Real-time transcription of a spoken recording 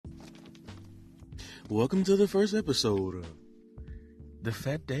Welcome to the first episode of The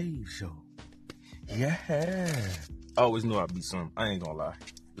Fat Dave Show. Yeah. I always knew I'd be something. I ain't gonna lie.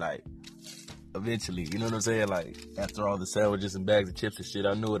 Like, eventually, you know what I'm saying? Like, after all the sandwiches and bags of chips and shit,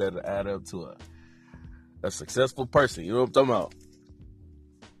 I knew it had to add up to a successful person. You know what I'm talking about?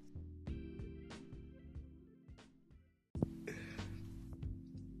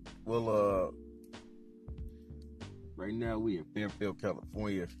 Well, right now we in Fairfield,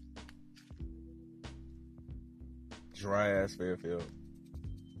 California. Dry ass Fairfield.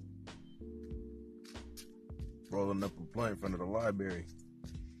 Rolling up a blunt in front of the library.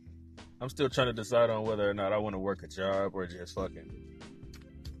 I'm still trying to decide on whether or not I want to work a job or just fucking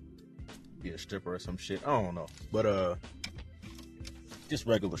be a stripper or some shit. I don't know. But just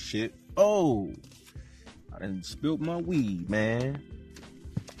regular shit. Oh, I done spilled my weed, man.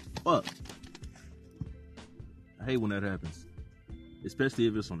 Fuck. I hate when that happens. Especially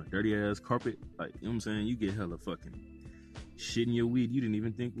if it's on a dirty ass carpet. Like, you know what I'm saying? You get hella fucking shit in your weed you didn't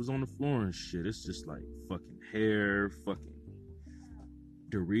even think was on the floor and shit. It's just like fucking hair, fucking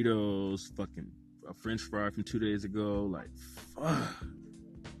Doritos, fucking a French fry from 2 days ago. Like, fuck.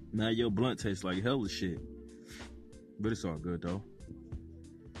 Now your blunt tastes like hella shit. But it's all good though.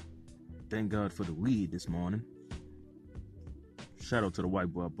 Thank God for the weed this morning. Shout out to the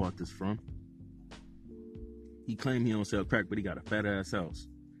white boy I bought this from. He claimed he don't sell crack, but he got a fat ass house.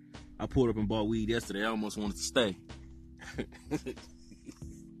 I pulled up and bought weed yesterday. I almost wanted to stay.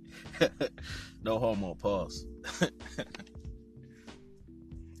 No homo, pause. Hell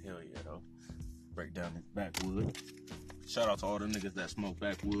yeah, though. Break down this backwood. Shout out to all them niggas that smoke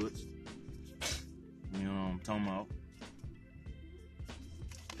backwoods. You know what I'm talking about?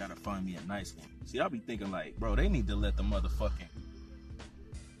 Gotta find me a nice one. See, I be thinking like, bro, they need to let the motherfucking...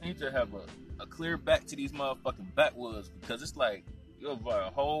 They need to have a clear back to these motherfucking backwoods, because it's like, you'll buy a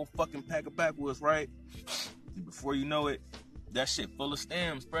whole fucking pack of backwoods, right? And before you know it, that shit full of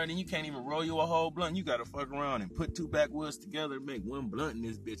stems, bro. And you can't even roll you a whole blunt. You gotta fuck around and put two backwoods together to make one blunt in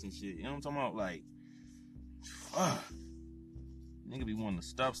this bitch and shit. You know what I'm talking about? Like, fuck. Nigga be wanting to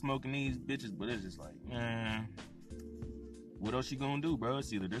stop smoking these bitches, but it's just like, man, what else you gonna do, bro?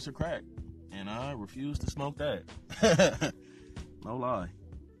 It's either this or crack. And I refuse to smoke that. No lie.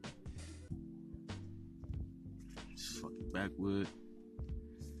 Just fucking backwood.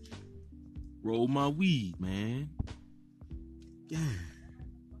 Roll my weed, man. Yeah.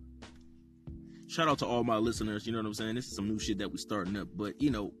 Shout out to all my listeners, you know what I'm saying? This is some new shit that we starting up, but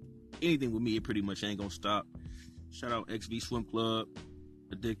you know, anything with me, it pretty much ain't gonna stop. Shout out XV Swim Club,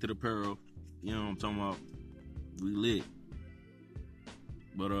 Addicted Apparel, you know what I'm talking about? We lit.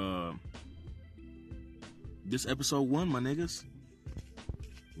 But this episode 1, my niggas,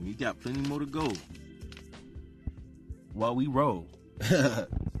 we got plenty more to go while we roll.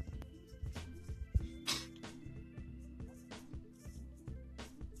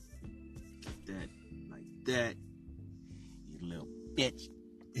 That, you little bitch.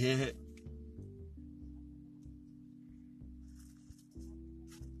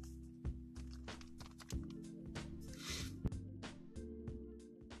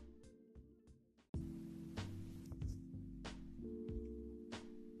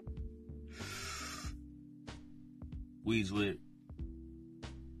 Weed's lit.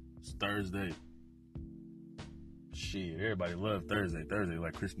 It's Thursday. Shit, everybody love Thursday. Thursday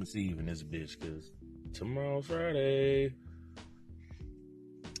like Christmas Eve in this bitch, cause tomorrow's Friday.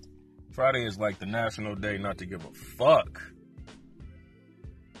 Friday is like the national day not to give a fuck.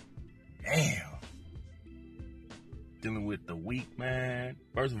 Damn. Dealing with the week, man.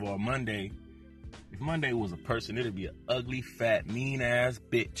 First of all, Monday. If Monday was a person, it'd be an ugly, fat, mean ass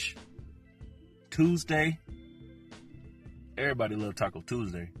bitch. Tuesday. Everybody love Taco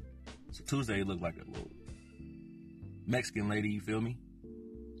Tuesday. So Tuesday looked like a little Mexican lady, you feel me?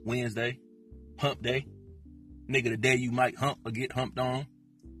 Wednesday. Hump day. Nigga, the day you might hump or get humped on.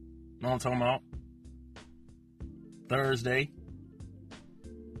 Know what I'm talking about? Thursday.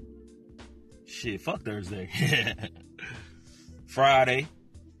 Shit, fuck Thursday. Friday.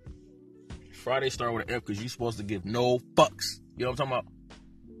 Friday start with an F because you supposed to give no fucks. You know what I'm talking about?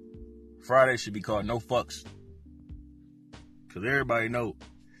 Friday should be called no fucks. Because everybody know.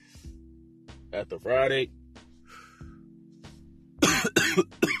 After Friday.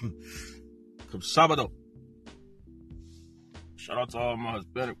 Come Sabado. Shout out to all my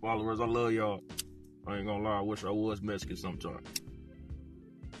Hispanic followers. I love y'all. I ain't gonna lie. I wish I was Mexican sometime.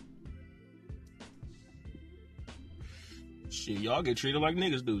 Shit, y'all get treated like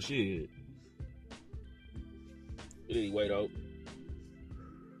niggas do. Shit. Anyway, though.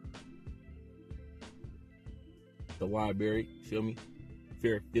 The library. Feel me?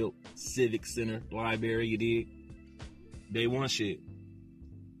 Fairfield Civic Center Library, you dig? Day one shit.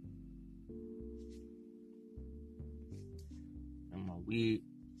 And my wig.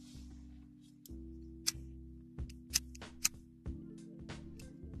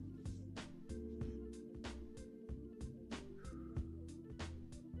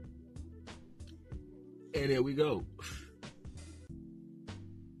 And there we go.